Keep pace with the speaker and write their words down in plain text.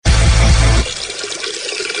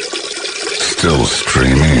Still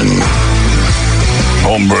streaming.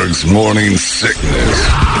 Holmberg's Morning Sickness.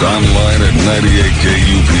 Online at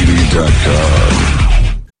 98kupd.com.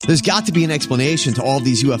 There's got to be an explanation to all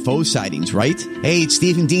these UFO sightings, right? Hey, it's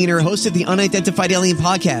Stephen Diener, host of the Unidentified Alien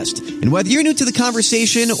Podcast. And whether you're new to the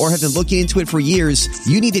conversation or have been looking into it for years,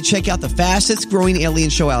 you need to check out the fastest growing alien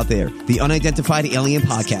show out there, the Unidentified Alien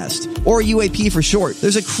Podcast, or UAP for short.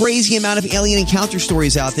 There's a crazy amount of alien encounter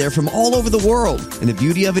stories out there from all over the world. And the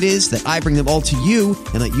beauty of it is that I bring them all to you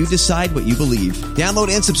and let you decide what you believe. Download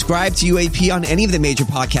and subscribe to UAP on any of the major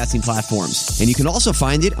podcasting platforms. And you can also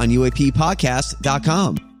find it on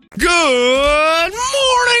UAPpodcast.com. Good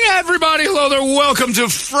morning, everybody. Hello there. Welcome to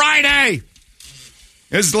Friday.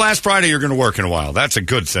 This is the last Friday you're going to work in a while. That's a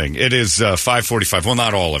good thing. It is 5:45. Well,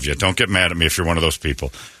 not all of you. Don't get mad at me if you're one of those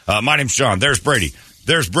people. My name's John. There's Brady.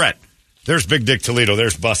 There's Brett. There's Big Dick Toledo.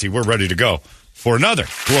 There's Bussy. We're ready to go for another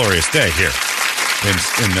glorious day here in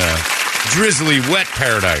drizzly, wet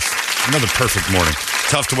paradise. Another perfect morning.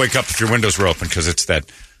 Tough to wake up if your windows were open because it's that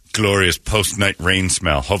glorious post-night rain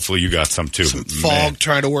smell. Hopefully you got some too. Some fog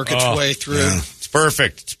trying to work its way through. Yeah. It's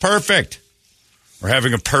perfect. It's perfect. We're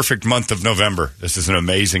having a perfect month of November. This is an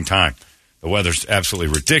amazing time. The weather's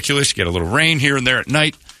absolutely ridiculous. You get a little rain here and there at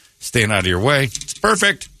night, staying out of your way. It's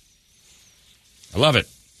perfect. I love it.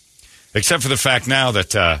 Except for the fact now that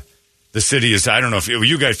the city is, I don't know if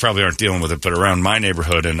you guys probably aren't dealing with it, but around my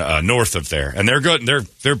neighborhood and north of there, and they're good.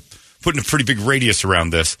 They're putting a pretty big radius around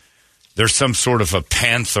this. There's some sort of a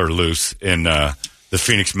panther loose in the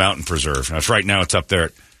Phoenix Mountain Preserve. Now, right now it's up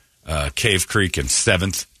there at Cave Creek and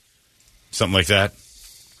 7th, something like that.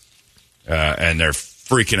 And they're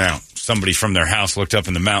freaking out. Somebody from their house looked up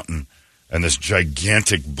in the mountain, and this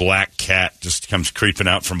gigantic black cat just comes creeping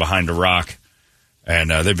out from behind a rock.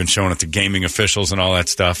 And they've been showing it to gaming officials and all that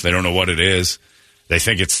stuff. They don't know what it is. They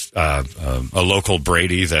think it's a local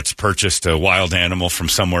Brady that's purchased a wild animal from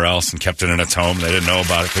somewhere else and kept it in its home. They didn't know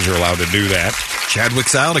about it because you're allowed to do that.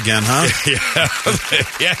 Chadwick's out again, huh? Yeah.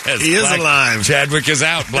 Yes. He is alive. Chadwick is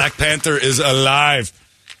out. Black Panther is alive.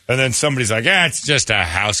 And then somebody's like, it's just a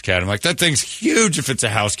house cat. I'm like, that thing's huge if it's a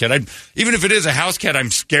house cat. Even if it is a house cat, I'm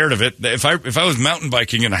scared of it. If I was mountain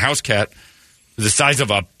biking and a house cat the size of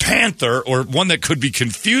a panther or one that could be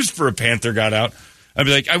confused for a panther got out, I'd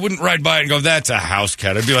be like, I wouldn't ride by it and go, that's a house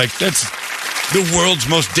cat. I'd be like, that's the world's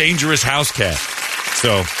most dangerous house cat.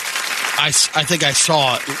 So I think I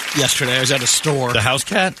saw it yesterday. I was at a store. The house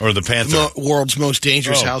cat or the panther? The world's most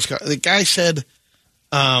dangerous house cat. The guy said,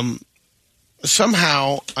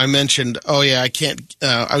 somehow I mentioned, I can't,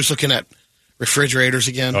 I was looking at refrigerators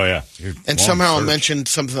again. Oh, yeah. And somehow I mentioned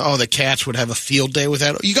something, the cats would have a field day with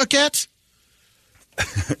that. You got cats?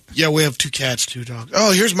 Yeah, we have 2 cats, 2 dogs.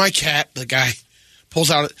 Oh, here's my cat. The guy pulls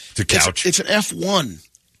out the couch. It's an F1.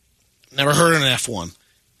 Never heard of an F1.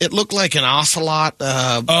 It looked like an ocelot.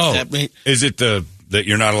 Is it that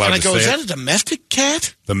you're not allowed to say? And I go, is that a domestic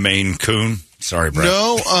cat? The Maine Coon? Sorry, Brett.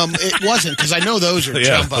 No, it wasn't because I know those are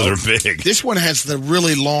jumbo. Those are big. This one has the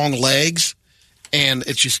really long legs, and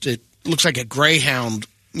it looks like a greyhound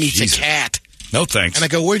meets a cat. No thanks. And I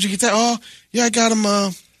go, where'd you get that? Oh, yeah, I got him.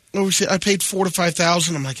 I paid $4,000 to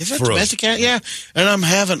 $5,000. I'm like, is that domestic cat? Yeah, and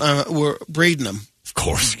we're breeding them. Of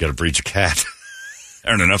course, you got to breed your cat.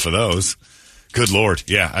 There aren't enough of those. Good Lord.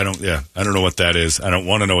 Yeah, I don't know what that is. I don't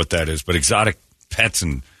want to know what that is. But exotic pets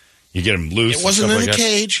and you get them loose. It wasn't in a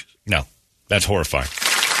cage. No, that's horrifying.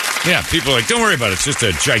 Yeah, people are like, don't worry about it. It's just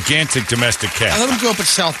a gigantic domestic cat. I let them go up at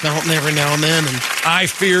South Mountain every now and then. I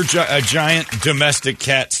fear giant domestic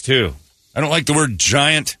cats, too. I don't like the word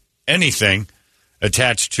giant anything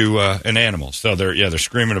attached to an animal. So they're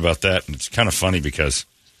screaming about that. And it's kind of funny because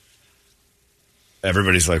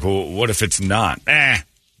everybody's like, well, what if it's not?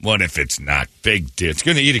 What if it's not? Big deal. It's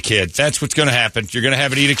going to eat a kid. That's what's going to happen. You're going to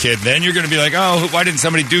have it eat a kid. Then you're going to be like, oh, why didn't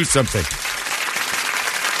somebody do something?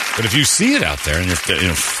 But if you see it out there and you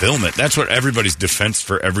film it, that's what everybody's defense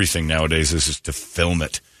for everything nowadays is to film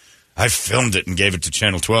it. I filmed it and gave it to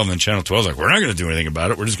Channel 12, and then Channel 12's like, we're not going to do anything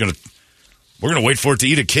about it. We're going to wait for it to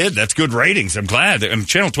eat a kid. That's good ratings. I'm glad.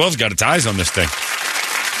 Channel 12's got its eyes on this thing.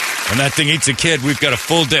 When that thing eats a kid, we've got a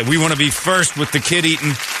full day. We want to be first with the kid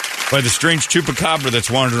eaten by the strange chupacabra that's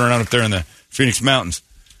wandering around up there in the Phoenix Mountains.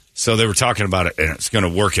 So they were talking about it, and it's going to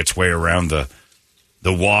work its way around the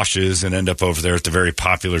washes and end up over there at the very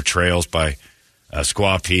popular trails by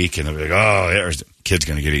Squaw Peak, and they'll be like, the kid's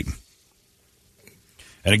going to get eaten.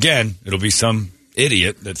 And again, it'll be some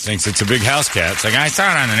idiot that thinks it's a big house cat. It's like, I saw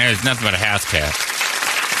it on the news. It's nothing but a house cat.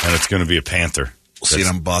 And it's going to be a panther. We'll see it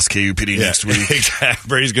on Boss KUPD next week. Exactly.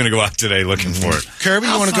 Brady's going to go out today looking for it. Kirby,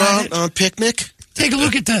 you want to go out on a picnic? Take a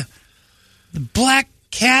look at the black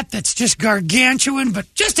cat that's just gargantuan,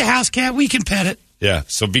 but just a house cat. We can pet it. Yeah,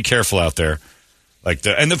 so be careful out there.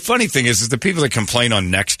 And the funny thing is the people that complain on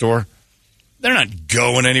Nextdoor, they're not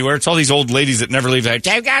going anywhere. It's all these old ladies that never leave. Like,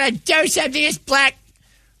 I've got to do something. It's Black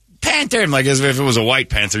Panther. I'm like, as if it was a white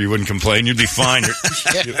panther, you wouldn't complain. You'd be fine.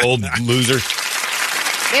 You old loser.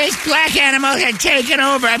 This black animal had taken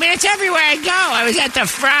over. I mean, it's everywhere I go. I was at the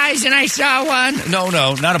Fry's and I saw one. No,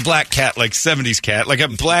 not a black cat like 70s cat. Like a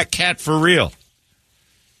black cat for real.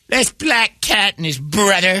 This black cat and his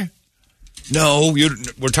brother. No,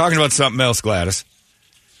 we're talking about something else, Gladys.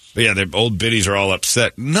 But yeah, the old biddies are all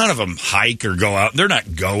upset. None of them hike or go out. They're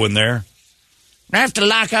not going there. I have to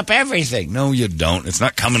lock up everything. No, you don't. It's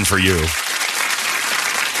not coming for you.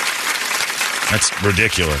 That's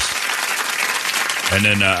ridiculous. And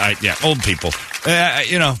then, old people.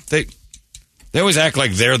 They always act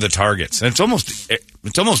like they're the targets. And it's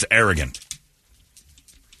almost arrogant.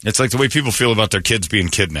 It's like the way people feel about their kids being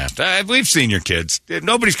kidnapped. We've seen your kids.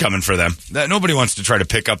 Nobody's coming for them. Nobody wants to try to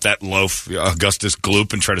pick up that loaf, Augustus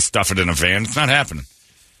Gloop, and try to stuff it in a van. It's not happening.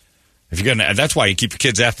 That's why you keep your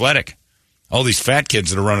kids athletic. All these fat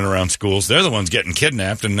kids that are running around schools, they're the ones getting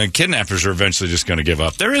kidnapped, and the kidnappers are eventually just going to give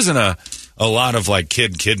up. There isn't a lot of like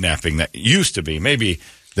kid kidnapping that used to be. Maybe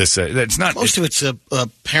this. It's not. Most of it's a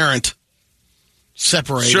parent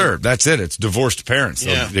separated. Sure, that's it. It's divorced parents.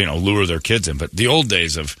 Yeah. They'll, lure their kids in. But the old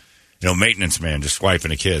days of, maintenance man just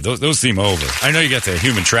swiping a kid, those seem over. I know you got the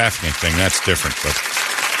human trafficking thing. That's different, but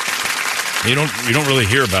you don't really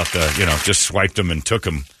hear about the, just swiped them and took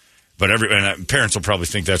them. But parents will probably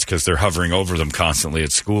think that's because they're hovering over them constantly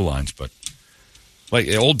at school lines. But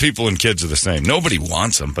like old people and kids are the same. Nobody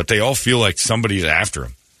wants them, but they all feel like somebody's after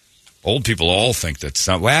them. Old people all think that's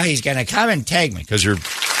not. Well, he's going to come and take me because you're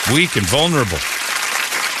weak and vulnerable.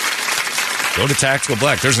 Go to Tactical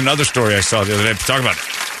Black. There's another story I saw the other day. Talk about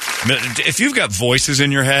if you've got voices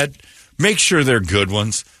in your head, make sure they're good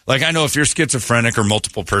ones. Like I know if you're schizophrenic or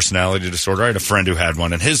multiple personality disorder, I had a friend who had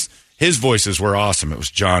one, and his voices were awesome. It was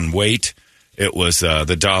John Waite. It was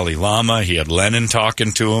the Dalai Lama. He had Lenin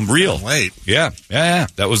talking to him. Real. Wait. Yeah.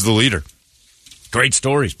 That was the leader. Great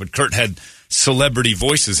stories. But Kurt had celebrity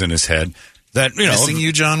voices in his head that, Missing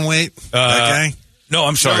you, John Waite? That guy? No,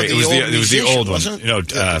 I'm sorry. No, it was the old one.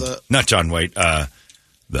 Not John Waite. The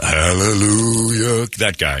Hallelujah.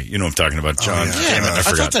 That guy. You know what I'm talking about. John. Yeah. Damn it, I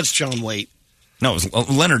forgot. I thought that's John Waite. No, it was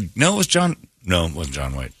Leonard. No, it was John. No, it wasn't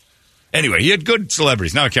John Waite. Anyway, he had good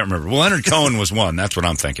celebrities. Now I can't remember. Well, Leonard Cohen was one. That's what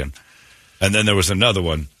I'm thinking. And then there was another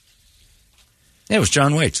one. Yeah, it was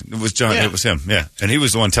John Waite. It was John. Yeah. It was him. Yeah, and he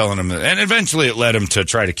was the one telling him. And eventually, it led him to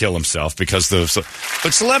try to kill himself because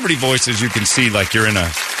but celebrity voices, you can see like you're in a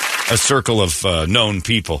circle of known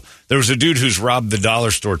people. There was a dude who's robbed the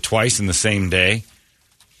dollar store twice in the same day,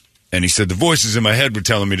 and he said the voices in my head were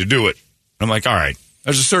telling me to do it. I'm like, all right.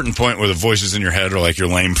 There's a certain point where the voices in your head are like your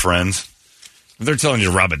lame friends. If they're telling you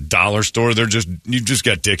to rob a dollar store, you just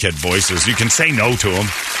got dickhead voices. You can say no to them.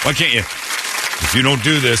 Why can't you? If you don't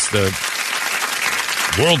do this, the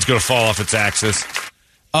world's going to fall off its axis.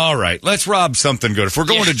 All right, let's rob something good. If we're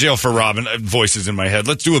going to jail for robbing voices in my head,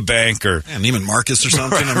 let's do a bank or Neiman Marcus or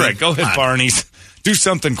something. Right, go ahead, Barney's. Do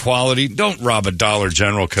something quality. Don't rob a Dollar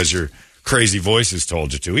General because your crazy voices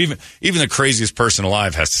told you to. Even the craziest person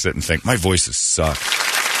alive has to sit and think, my voices suck.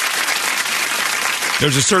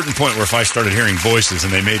 There's a certain point where if I started hearing voices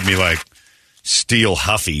and they made me like steal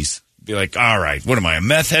Huffies, be like, all right, what am I, a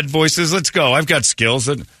meth head voices? Let's go. I've got skills.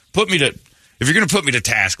 If you're going to put me to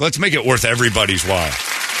task, let's make it worth everybody's while.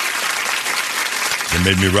 They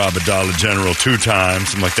made me rob a Dollar General 2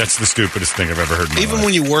 times. I'm like, that's the stupidest thing I've ever heard in my life. Even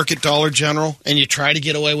when you work at Dollar General and you try to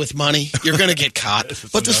get away with money, you're going to get caught.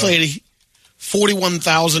 But this lady,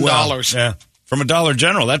 $41,000. Well, yeah. From a Dollar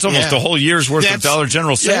General. That's almost a whole year's worth of Dollar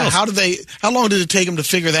General sales. Yeah, how long did it take them to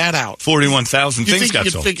figure that out? 41,000 things think got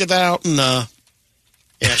you sold. could figure that out? And,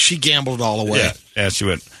 she gambled all away. Yeah, she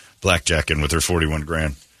went blackjacking with her 41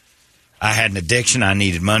 grand. I had an addiction. I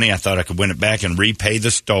needed money. I thought I could win it back and repay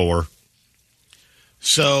the store.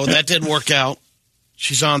 So that didn't work out.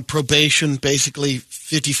 She's on probation, basically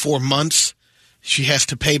 54 months. She has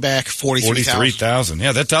to pay back $43,000.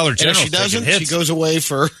 Yeah, that Dollar General. And if she doesn't, she goes away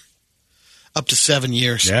for up to 7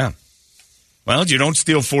 years. Yeah. Well, you don't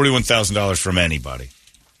steal $41,000 from anybody.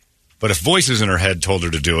 But if voices in her head told her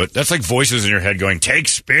to do it, that's like voices in your head going, take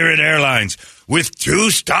Spirit Airlines with 2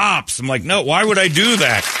 stops. I'm like, no, why would I do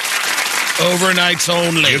that? Overnights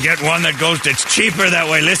only. You get one it's cheaper that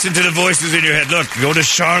way. Listen to the voices in your head. Look, go to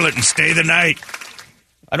Charlotte and stay the night.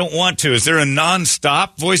 I don't want to. Is there a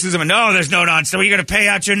non-stop voices? No, there's no non-stop. You're going to pay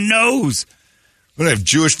out your nose. I'm going to have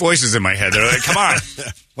Jewish voices in my head. They're like, come on.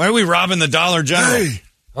 Why are we robbing the Dollar General? Hey,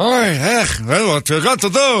 All right, well, what you got to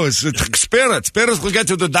do is Spirit will get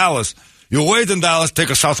you to Dallas. You wait in Dallas, take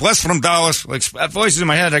a southwest from Dallas. Like voices in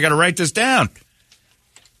my head, I got to write this down.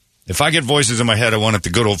 If I get voices in my head, I want it the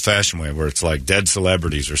good old-fashioned way, where it's like dead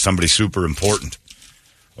celebrities or somebody super important.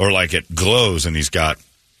 Or like it glows and he's got,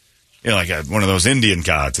 like one of those Indian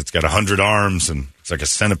gods. It's got 100 arms and it's like a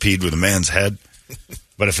centipede with a man's head.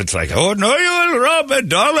 But if it's like, oh, no, you will rob a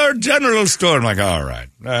Dollar General store. I'm like, all right.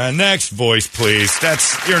 Next voice, please.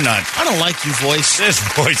 You're not. I don't like you, voice. This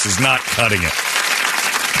voice is not cutting it.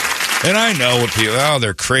 And I know what people,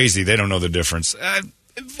 they're crazy. They don't know the difference.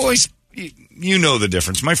 Voice, you know the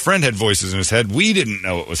difference. My friend had voices in his head. We didn't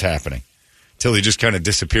know what was happening till he just kind of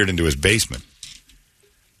disappeared into his basement.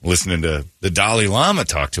 Listening to the Dalai Lama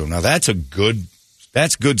talk to him. Now, that's good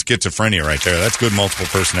schizophrenia right there. That's good multiple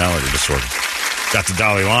personality disorder. Got the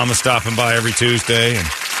Dalai Lama stopping by every Tuesday, and,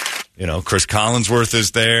 Chris Collinsworth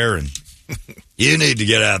is there, and you need to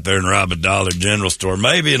get out there and rob a Dollar General store,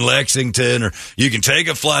 maybe in Lexington, or you can take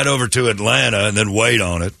a flight over to Atlanta and then wait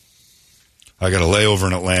on it. I got a layover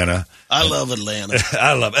in Atlanta. I love Atlanta.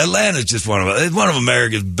 Atlanta's just one of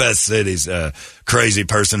America's best cities. Crazy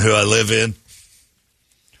person who I live in.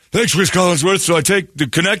 Thanks, Chris Collinsworth. So I take the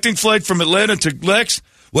connecting flight from Atlanta to Lex.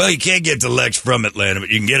 Well, you can't get to Lex from Atlanta, but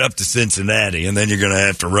you can get up to Cincinnati, and then you're going to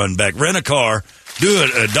have to run back. Rent a car, do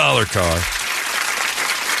a dollar car.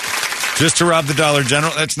 Just to rob the Dollar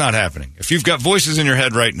General? That's not happening. If you've got voices in your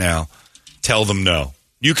head right now, tell them no.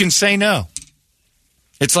 You can say no.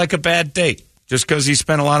 It's like a bad date. Just because he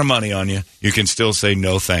spent a lot of money on you, you can still say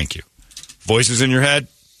no, thank you. Voices in your head?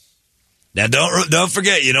 Now, don't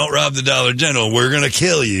forget, you don't rob the Dollar General. We're going to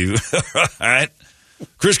kill you. All right?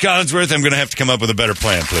 Chris Collinsworth, I'm going to have to come up with a better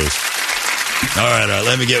plan, please. All right.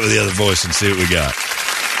 Let me get with the other voice and see what we got.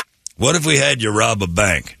 What if we had you rob a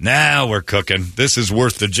bank? Now we're cooking. This is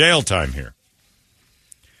worth the jail time here.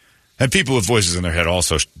 And people with voices in their head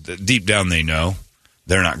also, deep down they know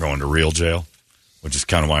they're not going to real jail, which is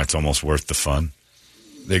kind of why it's almost worth the fun.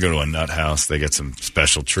 They go to a nut house. They get some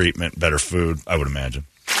special treatment, better food, I would imagine.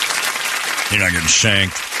 You're not getting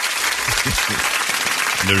shanked.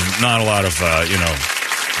 There's not a lot of,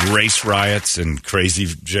 race riots and crazy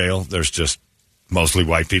jail. There's just mostly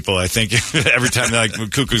white people, I think. Every time, like,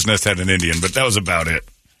 Cuckoo's Nest had an Indian, but that was about it.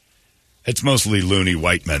 It's mostly loony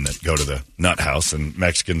white men that go to the nut house and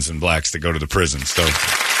Mexicans and blacks that go to the prison. So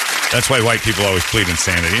that's why white people always plead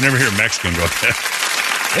insanity. You never hear a Mexican go,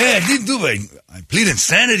 hey, I didn't do it. I plead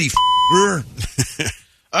insanity,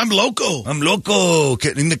 I'm loco. In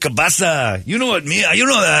the cabasa. You know what, me? You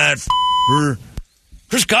know that,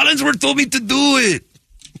 Chris Collinsworth told me to do it.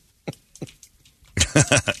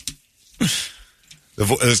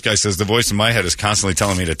 This guy says, the voice in my head is constantly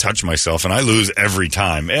telling me to touch myself, and I lose every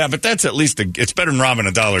time. Yeah, but that's at least, it's better than robbing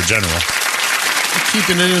a Dollar General. You're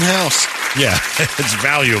keeping it in-house. Yeah, it's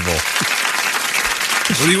valuable.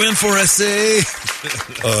 What are you in for, S.A.?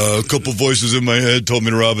 A couple voices in my head told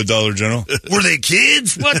me to rob a Dollar General. Were they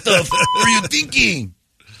kids? What the were you thinking?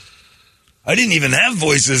 I didn't even have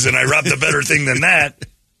voices, and I robbed a better thing than that.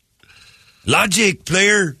 Logic,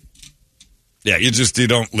 player. Yeah, you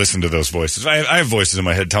don't listen to those voices. I have voices in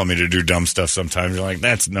my head telling me to do dumb stuff sometimes. You're like,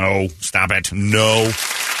 no, stop it, no.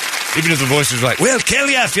 Even if the voice is like, well,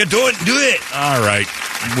 Kelly, if you do it. All right,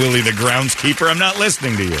 Willie the groundskeeper, I'm not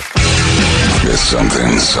listening to you. It's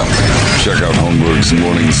something. Check out Holmberg's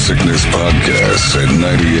Morning Sickness Podcast at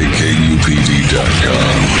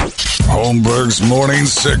 98kupd.com. Holmberg's Morning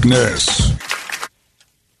Sickness.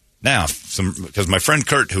 Now, because my friend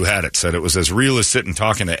Kurt, who had it, said it was as real as sitting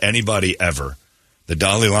talking to anybody ever. The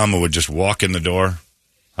Dalai Lama would just walk in the door,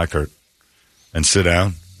 hi, Kurt, and sit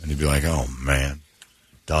down, and he'd be like, oh, man,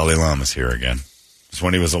 Dalai Lama's here again. Just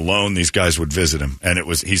when he was alone, these guys would visit him, and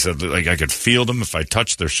he said, like, I could feel them. If I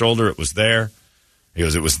touched their shoulder, it was there. He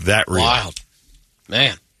goes, it was that real. Wild.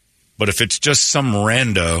 Man. But if it's just some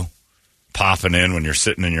rando popping in when you're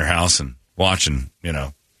sitting in your house and watching,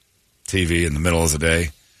 TV in the middle of the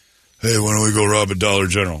day, hey, why don't we go rob a Dollar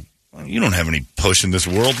General? Well, you don't have any push in this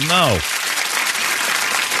world. No.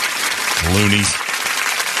 Loonies.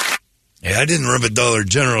 Hey, I didn't rob a Dollar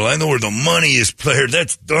General. I know where the money is, player.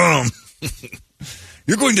 That's dumb.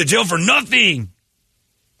 You're going to jail for nothing.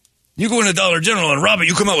 You go in a Dollar General and rob it,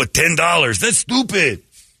 you come out with $10. That's stupid.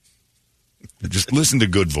 Just listen to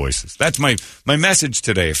good voices. That's my message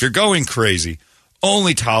today. If you're going crazy,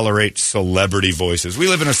 only tolerate celebrity voices. We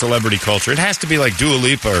live in a celebrity culture. It has to be like Dua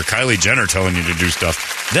Lipa or Kylie Jenner telling you to do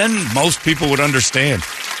stuff. Then most people would understand.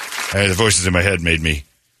 The voices in my head made me,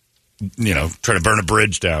 try to burn a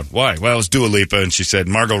bridge down. Why? Well, it was Dua Lipa, and she said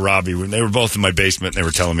Margot Robbie. They were both in my basement, and they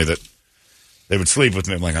were telling me that They would sleep with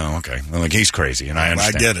me. I'm like, oh, okay. I'm like, he's crazy, and I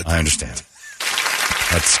understand. I get it. I understand.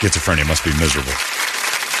 That schizophrenia must be miserable.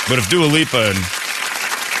 But if Dua Lipa and...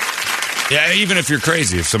 Yeah, even if you're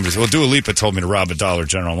crazy, if somebody says, well, Dua Lipa told me to rob a Dollar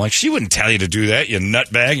General. I'm like, she wouldn't tell you to do that, you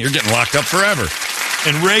nutbag. You're getting locked up forever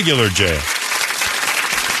in regular jail.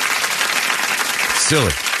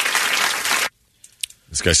 Silly.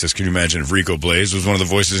 This guy says, can you imagine if Rico Blaze was one of the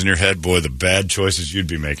voices in your head? Boy, the bad choices you'd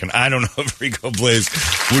be making. I don't know if Rico Blaze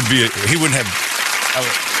would be... he wouldn't have...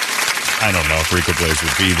 I don't know if Rico Blaze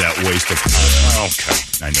would be that waste of time. Okay,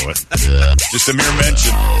 I knew it. Just a mere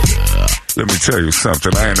mention. Let me tell you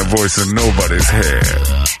something. I ain't a voice in nobody's head.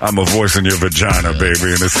 I'm a voice in your vagina,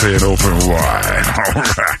 baby, and it's head open wide. All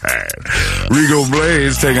right. Rico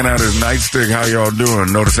Blaze taking out his nightstick. How y'all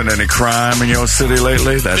doing? Noticing any crime in your city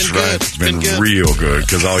lately? That's right. It's been real good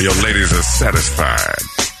because all your ladies are satisfied.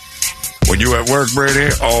 When you at work, Brady,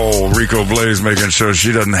 Rico Blaze making sure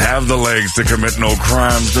she doesn't have the legs to commit no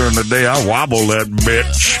crimes during the day. I wobble that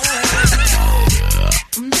bitch.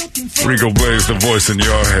 Rico Blaze, the voice in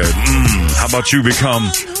your head. How about you become...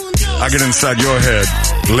 I get inside your head.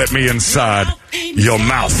 Let me inside your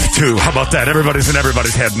mouth, too. How about that? Everybody's in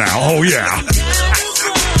everybody's head now. Oh, yeah.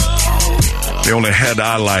 The only head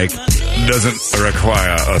I like doesn't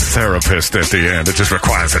require a therapist at the end. It just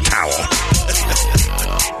requires a towel.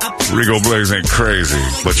 Rico Blaze ain't crazy,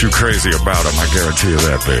 but you crazy about him. I guarantee you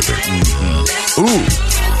that, baby. Ooh,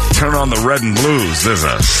 turn on the red and blues. There's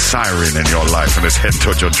a siren in your life, and it's heading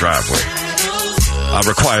towards your driveway. I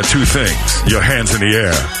require two things. Your hands in the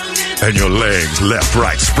air, and your legs left,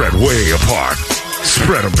 right, spread way apart.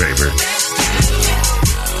 Spread them, baby.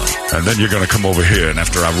 And then you're going to come over here, and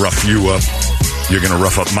after I rough you up, you're going to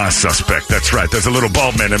rough up my suspect. That's right. There's a little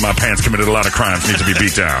bald man in my pants, committed a lot of crimes, needs to be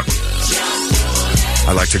beat down.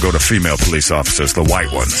 I like to go to female police officers, the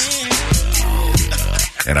white ones.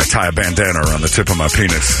 And I tie a bandana around the tip of my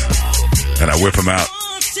penis. And I whip them out.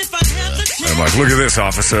 And I'm like, look at this,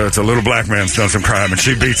 officer. It's a little black man's done some crime, and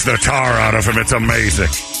she beats the tar out of him. It's amazing.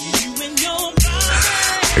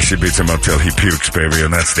 She beats him up till he pukes, baby,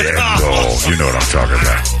 and that's the end goal. You know what I'm talking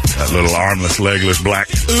about. That little armless, legless black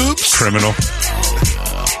criminal.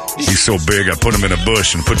 He's so big, I put him in a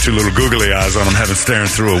bush and put two little googly eyes on him, have him staring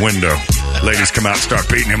through a window. Ladies come out and start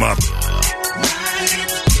beating him up.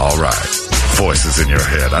 All right. Voices in your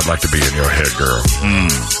head. I'd like to be in your head, girl.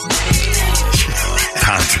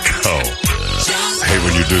 Time to go. I hate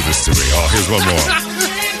when you do this to me. Oh, here's one more.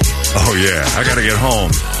 Oh, yeah. I got to get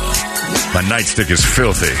home. My nightstick is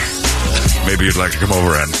filthy. Maybe you'd like to come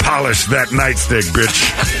over and polish that nightstick,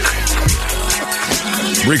 bitch.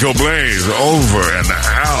 Rico Blaze, over and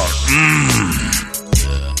out.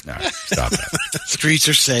 Nah, stop that. Streets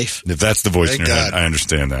are safe. If that's the voice in your head, I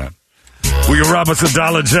understand that. Will you rob us a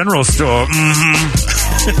Dollar General store?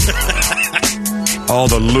 All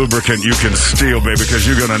the lubricant you can steal, baby, because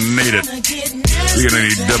you're going to need it. You're going to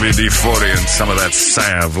need WD-40 and some of that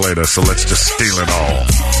salve later, so let's just steal it all.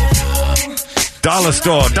 Dollar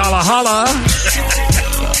store, dollar holla.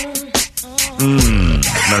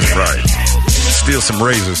 That's right. Steal some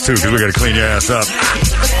razors, too, because we got to clean your ass up.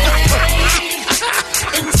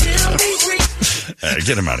 Hey,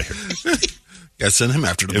 get him out of here. Got to send him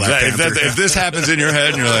after the Black Panther. If this happens in your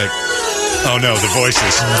head and you're like, oh no, the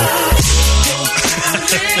voices.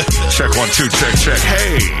 Check 1, 2, check.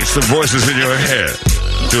 Hey, it's the voices in your head.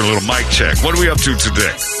 Doing a little mic check. What are we up to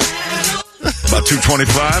today? About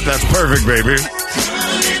 225? That's perfect, baby.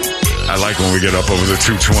 I like when we get up over the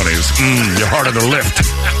 220s. You're harder to lift.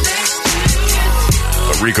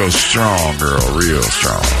 But Rico's strong, girl. Real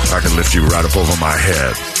strong. I can lift you right up over my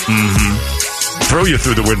head. Throw you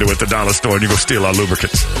through the window at the dollar store and you go steal our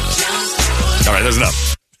lubricants. All right, that's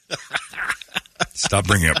enough. Stop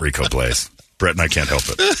bringing up Rico Blaze. Brett and I can't help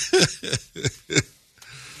it.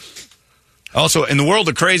 Also, in the world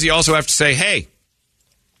of crazy, you also have to say, hey,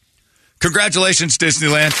 congratulations,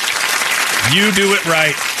 Disneyland. You do it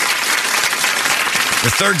right.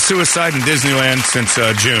 The third suicide in Disneyland since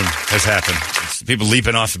June has happened. It's people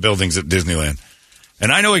leaping off the buildings at Disneyland.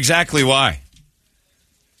 And I know exactly why.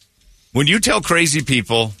 When you tell crazy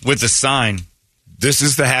people with a sign, this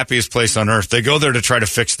is the happiest place on earth, they go there to try to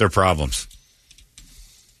fix their problems.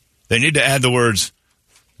 They need to add the words,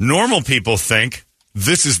 normal people think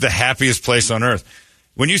this is the happiest place on earth.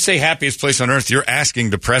 When you say happiest place on earth, you're asking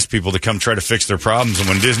depressed people to come try to fix their problems. And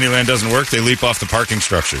when Disneyland doesn't work, they leap off the parking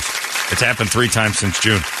structures. It's happened 3 times since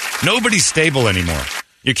June. Nobody's stable anymore.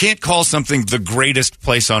 You can't call something the greatest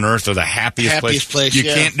place on earth or the happiest place. You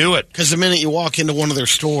can't do it. Because the minute you walk into one of their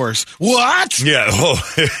stores, what? Yeah,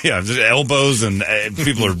 there's elbows and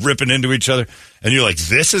people are ripping into each other. and you're like,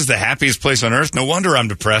 this is the happiest place on earth? No wonder I'm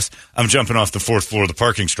depressed. I'm jumping off the 4th floor of the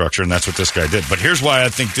parking structure, and that's what this guy did. But here's why I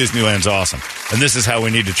think Disneyland's awesome, and this is how we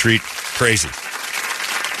need to treat crazy.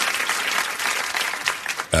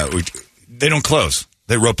 They don't close.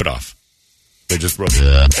 They rope it off. They just rope it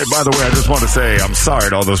off. Hey, by the way, I just want to say I'm sorry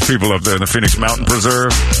to all those people up there in the Phoenix Mountain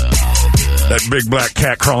Preserve. That big black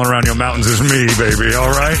cat crawling around your mountains is me, baby, all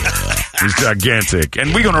right? He's gigantic.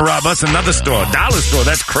 And we're going to rob us another store, dollar store.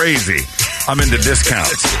 That's crazy. I'm into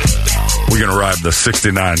discounts. We're going to rob the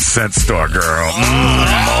 69-cent store, girl.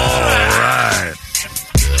 All right.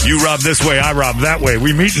 You rob this way, I rob that way.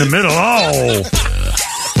 We meet in the middle. Oh.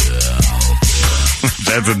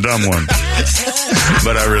 That's a dumb one.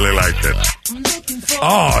 But I really liked it.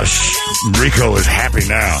 Oh, Rico is happy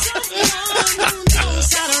now.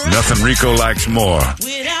 Nothing Rico likes more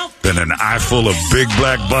than an eye full of big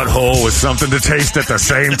black butthole with something to taste at the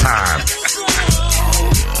same time.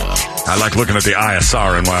 I like looking at the eye of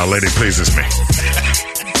sorrow while a lady pleases me.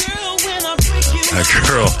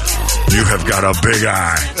 Girl, you have got a big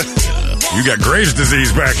eye. You got Graves'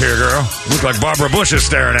 disease back here, girl. You look like Barbara Bush is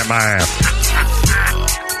staring at my ass.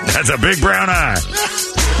 That's a big brown eye.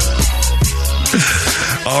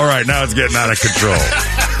 All right, now it's getting out of control.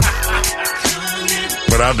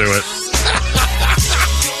 But I'll do it.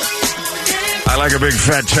 I like a big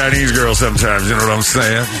fat Chinese girl sometimes, you know what I'm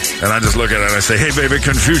saying? And I just look at her and I say, hey, baby,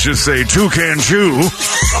 Confucius say, two can chew.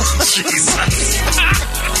 Oh, Jesus.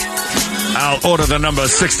 I'll order the number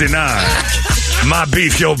 69. My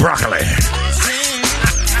beef, your broccoli.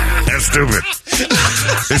 That's stupid.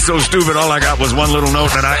 It's so stupid, all I got was one little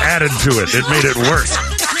note that I added to it. It made it worse.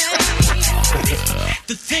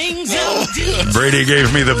 Brady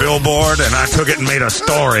gave me the billboard, and I took it and made a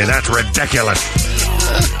story. That's ridiculous.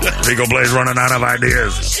 Eagle Blaze running out of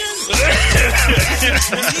ideas.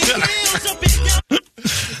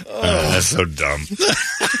 That's so dumb.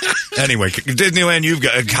 Anyway, Disneyland, you've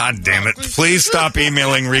got... God damn it. Please stop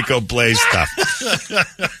emailing Rico Blaze stuff.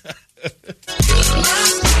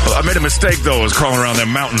 Well, I made a mistake, though. I was crawling around them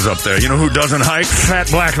mountains up there. You know who doesn't hike? Fat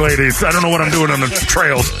black ladies. I don't know what I'm doing on the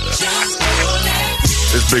trails.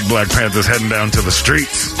 This big black Panther's heading down to the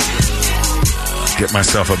streets. Get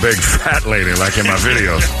myself a big fat lady like in my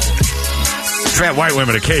videos. Fat white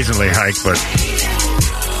women occasionally hike, but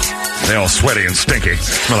they all sweaty and stinky.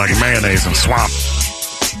 Smell like mayonnaise and swamp.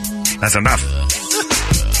 That's enough.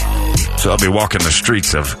 So I'll be walking the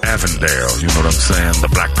streets of Avondale. You know what I'm saying? The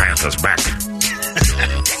Black Panther's back.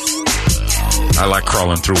 I like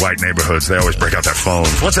crawling through white neighborhoods. They always break out their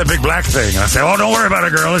phones. What's that big black thing? And I say, oh, don't worry about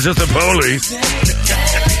it, girl. It's just the police.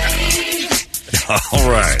 All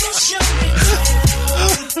right.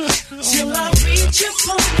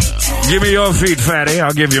 Give me your feet, fatty.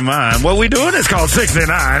 I'll give you mine. What we doing? It's called 69.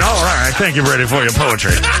 All right. Thank you, Brady, for your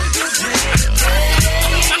poetry.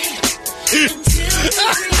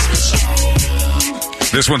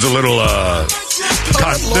 This one's a little,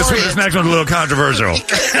 this next one's a little controversial.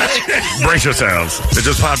 Brace yourselves. It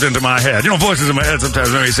just popped into my head. You know, voices in my head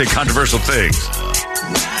sometimes when you say controversial things.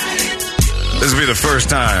 This will be the first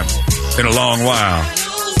time in a long while.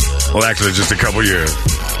 Well, actually, just a couple years.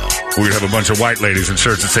 We'd have a bunch of white ladies in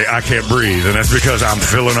church that say, I can't breathe. And that's because I'm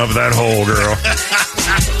filling up that hole, girl.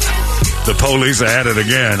 The police are at it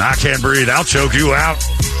again. I can't breathe. I'll choke you out.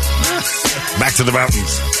 Back to the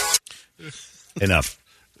mountains. Enough.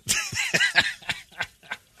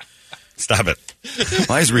 Stop it.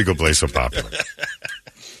 Why is Regal Place so popular?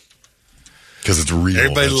 Because it's real.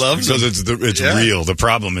 Everybody loves it. Because it's real. The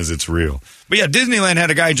problem is it's real. But yeah, Disneyland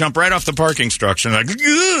had a guy jump right off the parking structure and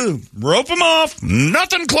rope him off.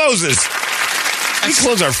 Nothing closes. We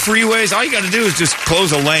close our freeways. All you got to do is just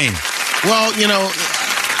close a lane. Well, you know,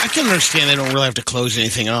 I can understand they don't really have to close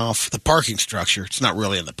anything off. The parking structure, it's not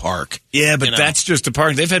really in the park. Yeah, but that's just a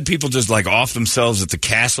park. They've had people just like off themselves at the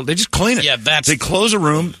castle. They just clean it. Yeah, they close a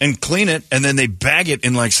room and clean it, and then they bag it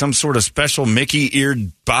in like some sort of special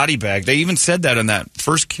Mickey-eared body bag. They even said that in that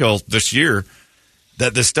first kill this year,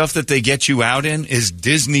 that the stuff that they get you out in is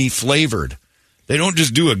Disney flavored. They don't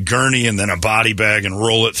just do a gurney and then a body bag and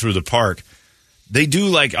roll it through the park. They do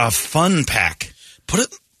like a fun pack.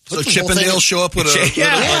 So Chippendale show up with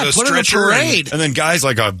a stretcher and then guys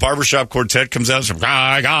like a barbershop quartet comes out and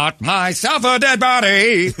I got myself a dead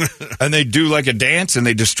body. And they do like a dance and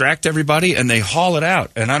they distract everybody and they haul it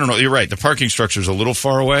out. And I don't know, you're right, the parking structure is a little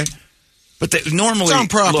far away. But they normally, it's on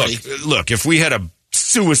property. Look, if we had a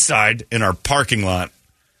suicide in our parking lot,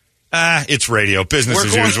 it's radio, business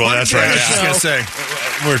as usual. That's right. I was going to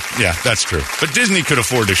say, that's true. But Disney could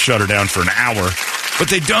afford to shut her down for an hour. But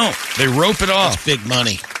they don't. They rope it off. That's big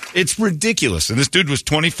money. It's ridiculous. And this dude was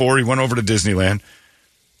 24. He went over to Disneyland.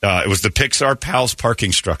 It was the Pixar Pals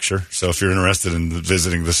parking structure, so if you're interested in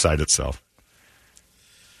visiting the site itself.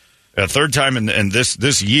 Third time in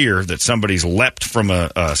this year that somebody's leapt from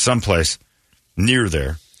someplace near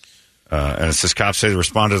there. And it says cops say they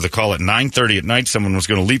responded to the call at 9:30 at night. Someone was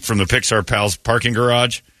going to leap from the Pixar Pals parking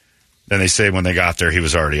garage. Then they say when they got there, he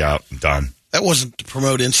was already out and done. That wasn't to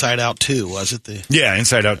promote Inside Out 2, was it? Yeah,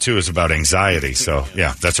 Inside Out 2 is about anxiety. So,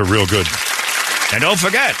 yeah, that's a real good. And don't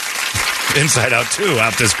forget, Inside Out 2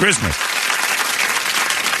 out this Christmas.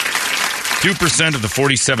 2% of the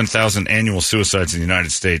 47,000 annual suicides in the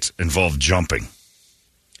United States involve jumping.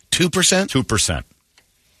 2%? 2%.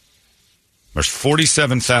 There's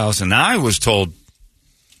 47,000. Now, I was told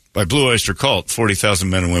by Blue Oyster Cult, 40,000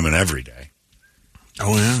 men and women every day.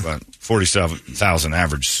 Oh, yeah. About 47,000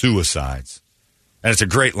 average suicides. And it's a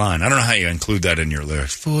great line. I don't know how you include that in your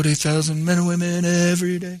lyrics. 40,000 men and women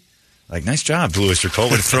every day. Like, nice job, Blue Oyster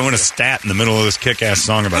Cult. Way to throw in a stat in the middle of this kick-ass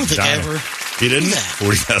song about dying. You didn't?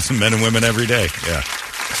 40,000 men and women every day. Yeah.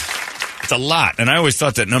 It's a lot. And I always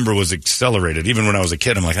thought that number was accelerated. Even when I was a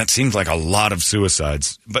kid, I'm like, that seems like a lot of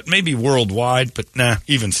suicides. But maybe worldwide, but nah,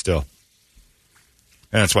 even still.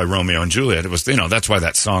 And that's why Romeo and Juliet, it was, that's why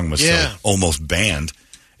that song was so almost banned,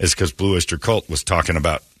 is because Blue Oyster Cult was talking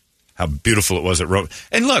about how beautiful it was at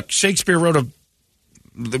And look, Shakespeare wrote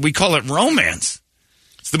we call it romance.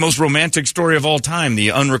 It's the most romantic story of all time,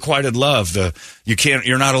 the unrequited love,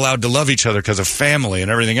 you're not allowed to love each other because of family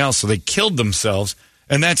and everything else, so they killed themselves,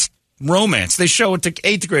 and that's romance. They show it to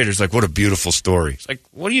 8th graders, like, what a beautiful story. It's like,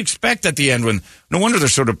 what do you expect at the end when, no wonder they're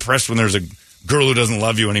so depressed when there's a girl who doesn't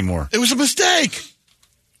love you anymore. It was a mistake.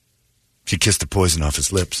 She kissed the poison off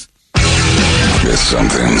his lips. It's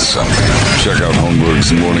something. Check out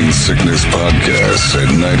Holmberg's Morning Sickness Podcast at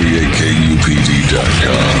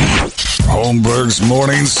 98kupd.com. Holmberg's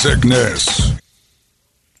Morning Sickness.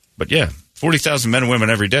 But yeah, 40,000 men and women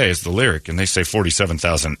every day is the lyric, and they say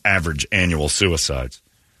 47,000 average annual suicides.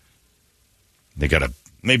 They got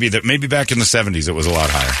maybe back in the 70s it was a lot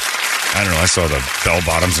higher. I don't know. I saw the bell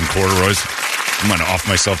bottoms and corduroys. I'm going to off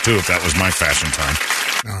myself too if that was my fashion time.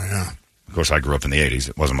 Oh yeah. Of course, I grew up in the 80s.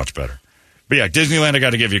 It wasn't much better. But yeah, Disneyland, I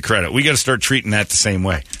got to give you credit. We got to start treating that the same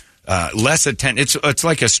way. Less attention. It's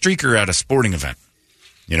like a streaker at a sporting event.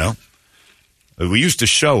 We used to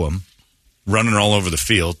show them running all over the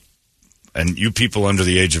field, and you people under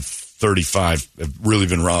the age of 35 have really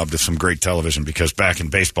been robbed of some great television, because back in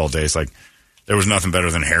baseball days, like, there was nothing better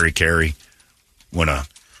than Harry Carey when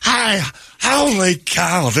hi, holy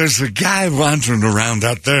cow, there's a guy wandering around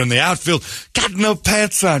out there in the outfield. Got no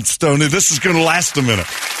pants on, Stoney. This is going to last a minute.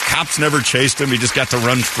 Cops never chased him. He just got to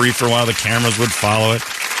run free for a while. The cameras would follow it.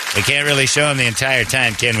 We can't really show him the entire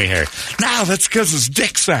time, can we, Harry? No, that's because his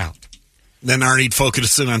dick's out. Then Arnie'd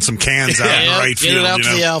focus in on some cans out in the right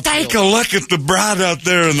field. Take a look at the broad out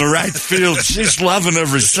there in the right field. She's loving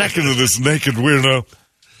every second of this naked weirdo.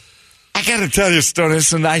 I got to tell you, Stoney,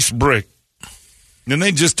 it's a nice break. And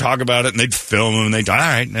they'd just talk about it, and they'd film them, and they'd, all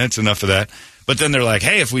right, that's enough of that. But then they're like,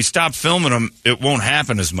 hey, if we stop filming them, it won't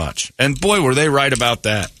happen as much. And boy, were they right about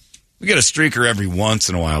that. We get a streaker every once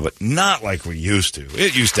in a while, but not like we used to.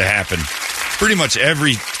 It used to happen pretty much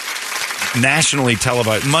every nationally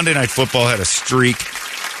televised. Monday Night Football had a streak,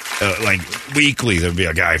 like weekly. There'd be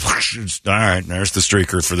a guy, all right, there's the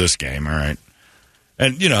streaker for this game, all right.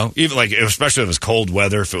 And, even like, especially if it was cold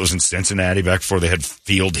weather, if it was in Cincinnati back before they had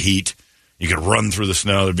field heat, you could run through the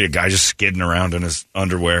snow. There'd be a guy just skidding around in his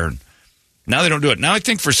underwear. And now they don't do it. Now I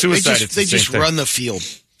think for suicide, they just run the field.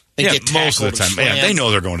 Yeah, most of the time. Yeah, they know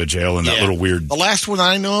they're going to jail in that little weird. The last one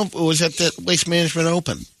I know of was at the Waste Management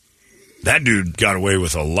Open. That dude got away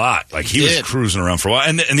with a lot. Like, he was cruising around for a while.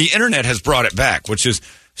 And the internet has brought it back, which is,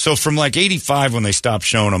 so from like 85 when they stopped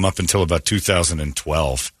showing them up until about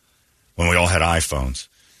 2012, when we all had iPhones,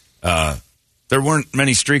 there weren't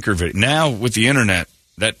many streaker videos. Now with the internet,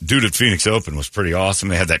 that dude at Phoenix Open was pretty awesome.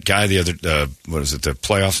 They had that guy the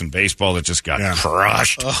playoffs in baseball that just got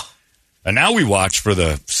crushed. Oh. And now we watch for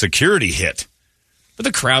the security hit. But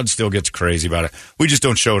the crowd still gets crazy about it. We just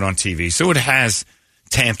don't show it on TV. So it has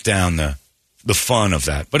tamped down the fun of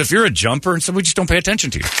that. But if you're a jumper, and so we just don't pay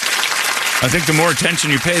attention to you. I think the more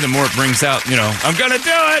attention you pay, the more it brings out, I'm going to do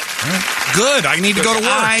it. Good. I need to go to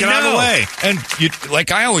work. Get out of the way. And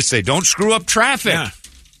like I always say, don't screw up traffic. Yeah.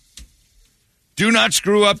 Do not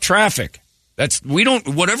screw up traffic.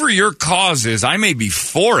 Whatever your cause is, I may be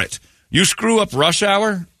for it. You screw up rush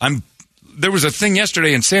hour, there was a thing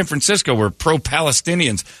yesterday in San Francisco where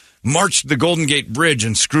pro-Palestinians marched the Golden Gate Bridge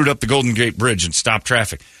and screwed up the Golden Gate Bridge and stopped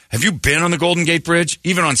traffic. Have you been on the Golden Gate Bridge?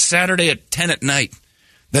 Even on Saturday at 10 at night,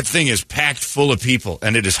 that thing is packed full of people,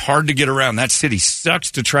 and it is hard to get around. That city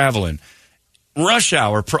sucks to travel in. rush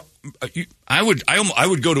hour. I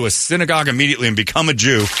would go to a synagogue immediately and become a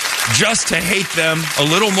Jew just to hate them a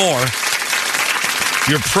little more.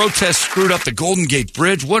 Your protest screwed up the Golden Gate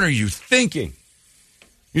Bridge. What are you thinking?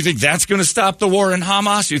 You think that's going to stop the war in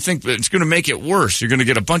Hamas? You think it's going to make it worse? You're going to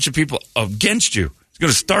get a bunch of people against you. It's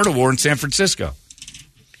going to start a war in San Francisco.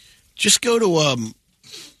 Just go to,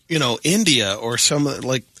 India or some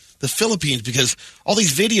like the Philippines, because all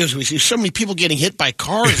these videos we see, so many people getting hit by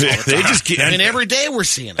cars all the time. Every day we're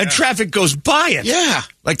seeing it. And traffic goes by it. Yeah.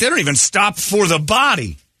 Like they don't even stop for the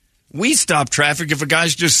body. We stop traffic if a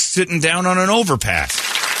guy's just sitting down on an overpass.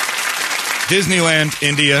 Disneyland,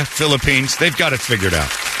 India, Philippines, they've got it figured out.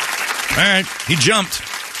 All right, he jumped.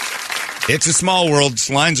 It's a small world.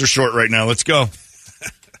 Lines are short right now. Let's go.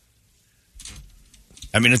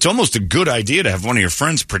 I mean, it's almost a good idea to have one of your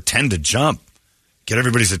friends pretend to jump. Get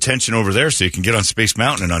everybody's attention over there so you can get on Space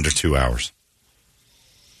Mountain in under 2 hours.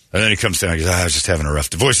 And then he comes down and goes, I was just having a rough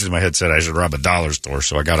day. Voices in my head said I should rob a dollar store,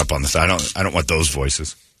 so I got up on the side. I don't want those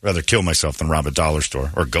voices. I'd rather kill myself than rob a dollar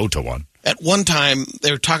store or go to one. At one time,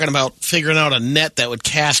 they were talking about figuring out a net that would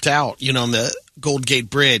cast out, on the Golden Gate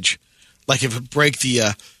Bridge. Like if it break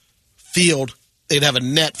the field, they'd have a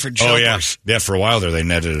net for jumpers. Oh, yeah. Yeah, for a while there, they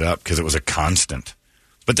netted it up because it was a constant.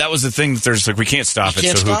 But that was the thing that there's we can't stop it,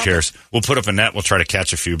 so who cares? We'll put up a net, we'll try to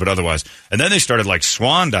catch a few, but otherwise. And then they started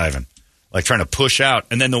swan diving, trying to push out.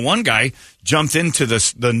 And then the one guy jumped into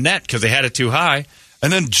the net because they had it too high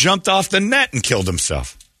and then jumped off the net and killed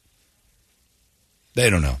himself. They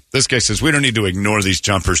don't know. This guy says, we don't need to ignore these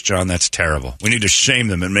jumpers, John. That's terrible. We need to shame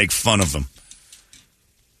them and make fun of them.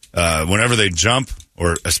 Whenever they jump,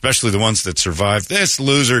 or especially the ones that survive, this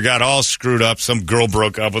loser got all screwed up. Some girl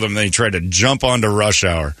broke up with him, and then he tried to jump onto rush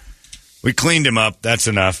hour. We cleaned him up. That's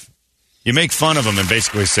enough. You make fun of him and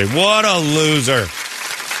basically say, what a loser.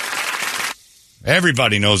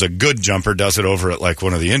 Everybody knows a good jumper does it over at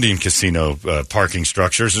one of the Indian casino parking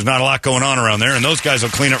structures. There's not a lot going on around there, and those guys will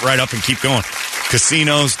clean it right up and keep going.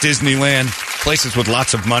 Casinos, Disneyland, places with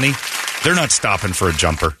lots of money, they're not stopping for a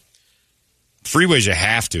jumper. Freeways you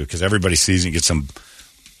have to, because everybody sees you get some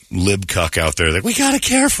lib cuck out there that we got to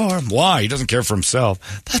care for him. Why? He doesn't care for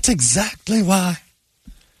himself. That's exactly why.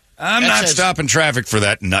 I'm not stopping traffic for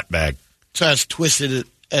that nutbag. So as twisted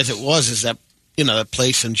as it was, is that, that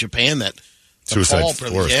place in Japan that Suicide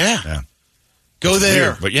Forest. Yeah. Go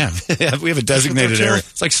there. Weird, but yeah, we have a designated area.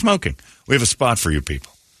 It's like smoking. We have a spot for you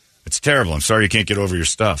people. It's terrible. I'm sorry you can't get over your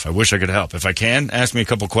stuff. I wish I could help. If I can, ask me a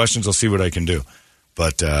couple questions. I'll see what I can do.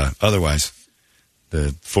 But otherwise,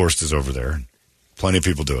 the forest is over there. Plenty of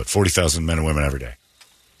people do it. 40,000 men and women every day.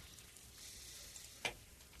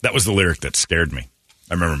 That was the lyric that scared me.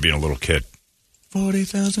 I remember being a little kid.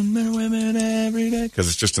 40,000 men and women every day. Because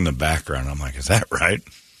it's just in the background. I'm like, is that right?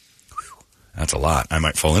 Whew. That's a lot. I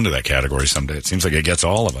might fall into that category someday. It seems like it gets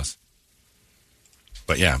all of us.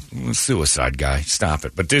 But yeah, suicide guy. Stop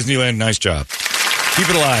it. But Disneyland, nice job. Keep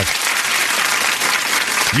it alive.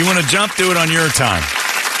 You want to jump? Do it on your time.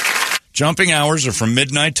 Jumping hours are from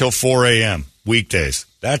midnight till 4 a.m. weekdays.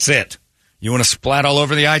 That's it. You want to splat all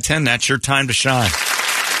over the I-10? That's your time to shine.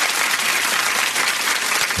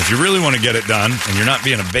 If you really want to get it done and you're not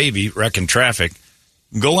being a baby wrecking traffic,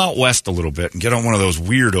 go out west a little bit and get on one of those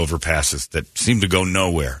weird overpasses that seem to go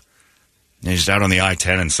nowhere. And you're just out on the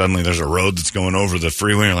I-10 and suddenly there's a road that's going over the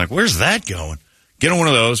freeway. And you're like, where's that going? Get on one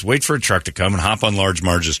of those, wait for a truck to come, and hop on Large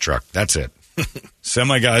Marge's truck. That's it.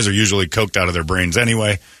 Semi guys are usually coked out of their brains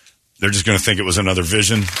anyway. They're just going to think it was another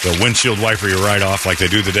vision. They'll windshield wiper you right off like they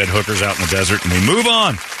do the dead hookers out in the desert, and we move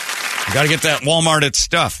on. You got to get that Walmart its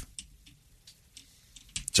stuff.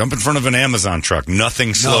 Jump in front of an Amazon truck.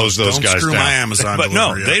 Nothing slows those guys down. Don't screw my Amazon but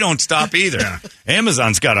delivery, they don't stop either. Yeah.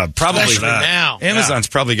 Amazon's got Amazon's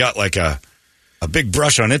probably got a big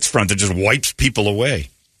brush on its front that just wipes people away.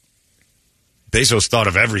 Bezos thought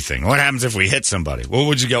of everything. What happens if we hit somebody? Well,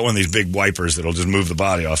 would you get one of these big wipers that'll just move the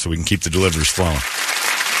body off so we can keep the deliveries flowing?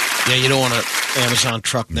 Yeah, you don't want an Amazon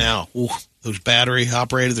truck now. Ooh, those battery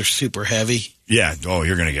operated, they're super heavy. Yeah. Oh,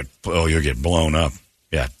 you'll get blown up.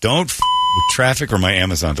 Yeah. Don't with traffic or my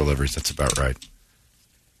Amazon deliveries. That's about right.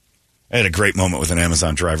 I had a great moment with an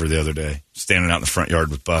Amazon driver the other day, standing out in the front yard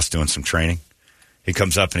with Bus doing some training. He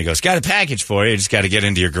comes up and he goes, got a package for you. You just got to get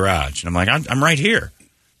into your garage. And I'm like, I'm right here.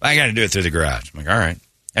 I got to do it through the garage. I'm like, all right.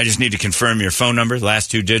 I just need to confirm your phone number, the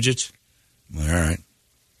last 2 digits. I'm like, all right.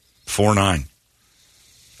 49.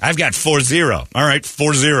 I've got 40. All right,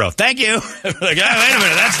 40. Thank you. Like, oh, wait a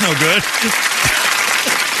minute, that's no good.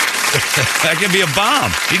 That could be a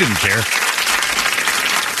bomb. He didn't care.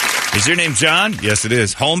 Is your name John? Yes, it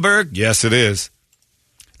is. Holmberg? Yes, it is.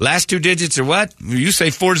 Last 2 digits are what? You say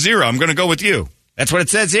 40. I'm going to go with you. That's what it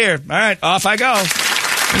says here. All right, off I go.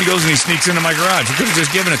 And he goes and he sneaks into my garage. He could have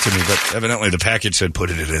just given it to me, but evidently the package said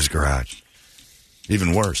put it in his garage.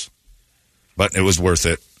 Even worse. But it was worth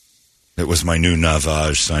it. It was my new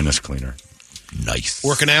Navage sinus cleaner. Nice.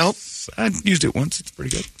 Working out? I used it once. It's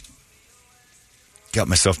pretty good. Got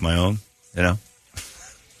myself my own, you know.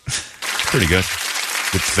 It's pretty good.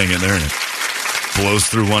 Get the thing in there and it blows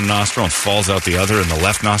through one nostril and falls out the other, and the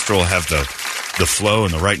left nostril will have the flow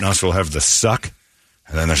and the right nostril will have the suck.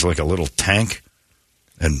 And then there's like a little tank,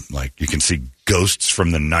 and like you can see ghosts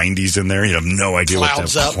from the 90s in there. You have no idea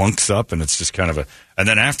Clouds what that plunks up, and it's just kind of a... And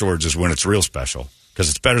then afterwards is when it's real special, because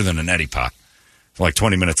it's better than an Eddie Pot. Like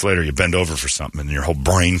 20 minutes later, you bend over for something, and your whole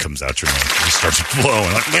brain comes out your mouth. It starts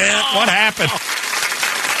blowing. Like, man, what happened?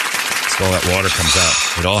 So all that water comes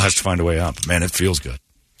out. It all has to find a way up. Man, it feels good.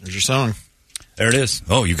 There's your song. There it is.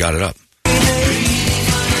 Oh, you got it up.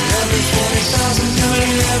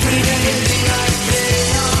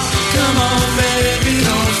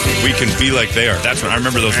 We can be like they are. That's when I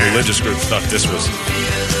remember those religious groups thought this was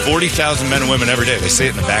 40,000 men and women every day. They say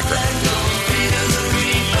it in the background.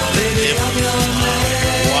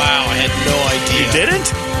 Wow, I had no idea. You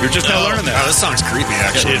didn't? You're just now learning that. Oh, this song's creepy,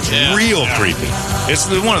 actually. It's real creepy. It's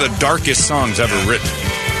one of the darkest songs ever written.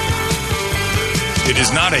 It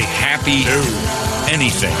is not a happy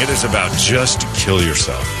anything. It is about just kill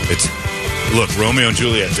yourself. Look, Romeo and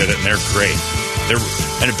Juliet did it, and they're great.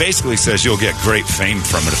 And it basically says you'll get great fame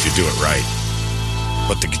from it if you do it right.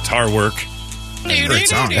 But the guitar work, great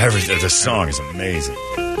song. The song is amazing.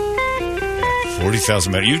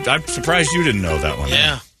 40,000 men. I'm surprised you didn't know that one.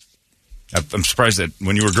 Yeah. I'm surprised that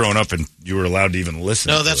when you were growing up and you were allowed to even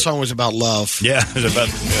listen. No, that song was about love. Yeah, it was about.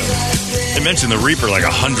 They mentioned the Reaper like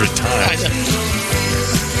 100 times.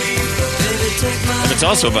 And it's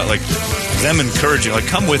also about like them encouraging, like,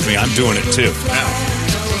 come with me, I'm doing it too. Yeah.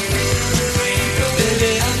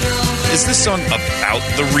 Is this song about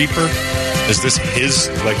the Reaper? Is this his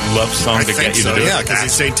like love song to get you to do it? Yeah, because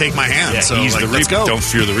he's saying, "Take my hand." Yeah, so he's like, the Reaper. Go. Don't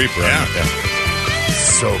fear the Reaper. Yeah.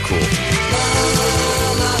 So cool.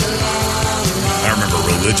 I remember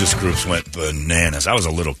religious groups went bananas. I was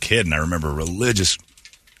a little kid, and I remember religious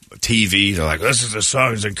TV. They're like, "This is a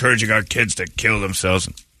song that's encouraging our kids to kill themselves."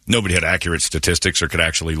 And nobody had accurate statistics or could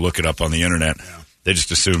actually look it up on the internet. Yeah. They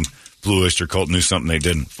just assumed Blue Oyster Cult knew something they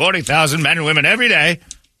didn't. 40,000 men and women every day,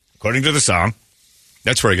 according to the song.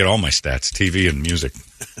 That's where I get all my stats, TV and music.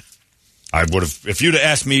 I would have, if you'd have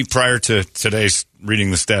asked me prior to today's reading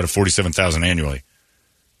the stat of 47,000 annually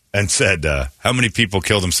and said, how many people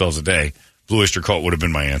kill themselves a day, Blue Oyster Cult would have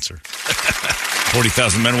been my answer.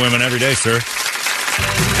 40,000 men and women every day, sir.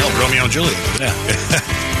 Hell, Romeo and Juliet. Yeah.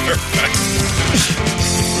 Perfect.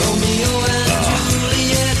 Romeo and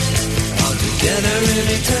Juliet are together in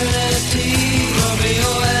eternity. Romeo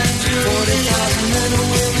and Juliet, 40,000 men and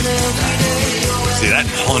women every day. See, that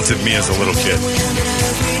haunted me as a little kid.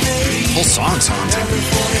 The whole song's haunting.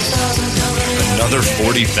 Another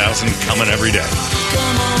 40,000 coming every day.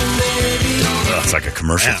 It's like a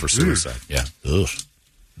commercial for suicide. Yeah. Ugh.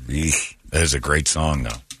 That is a great song,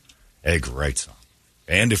 though. A great song.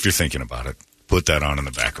 And if you're thinking about it, put that on in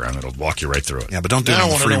the background. It'll walk you right through it. Yeah, but don't do it on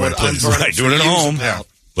the freeway, please. Right, do it at home. Yeah.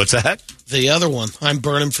 What's that? The other one, I'm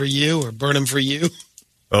burning for you or burning for you.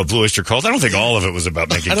 Oh, Blue Oyster Cult? I don't think all of it was about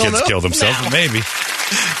making kids kill themselves, but maybe.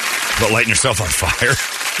 But lighting yourself on fire.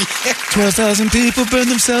 12,000 people burn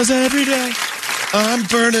themselves every day. I'm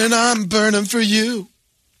burning for you.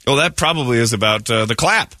 Well, that probably is about the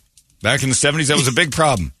clap. Back in the 70s, that was a big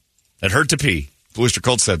problem. It hurt to pee. Blue Oyster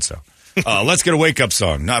Cult said so. Let's get a wake-up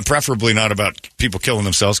song. Preferably not about people killing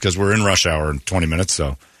themselves because we're in rush hour in 20 minutes,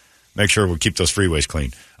 so make sure we keep those freeways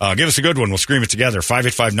clean. Give us a good one. We'll scream it together.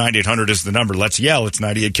 585-9800 is the number. Let's yell. It's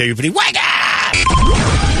 98 KUPD. Wake up!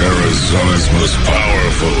 Arizona's most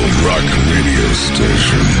powerful rock radio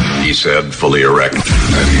station. He said, fully erect. 98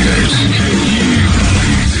 KUPD.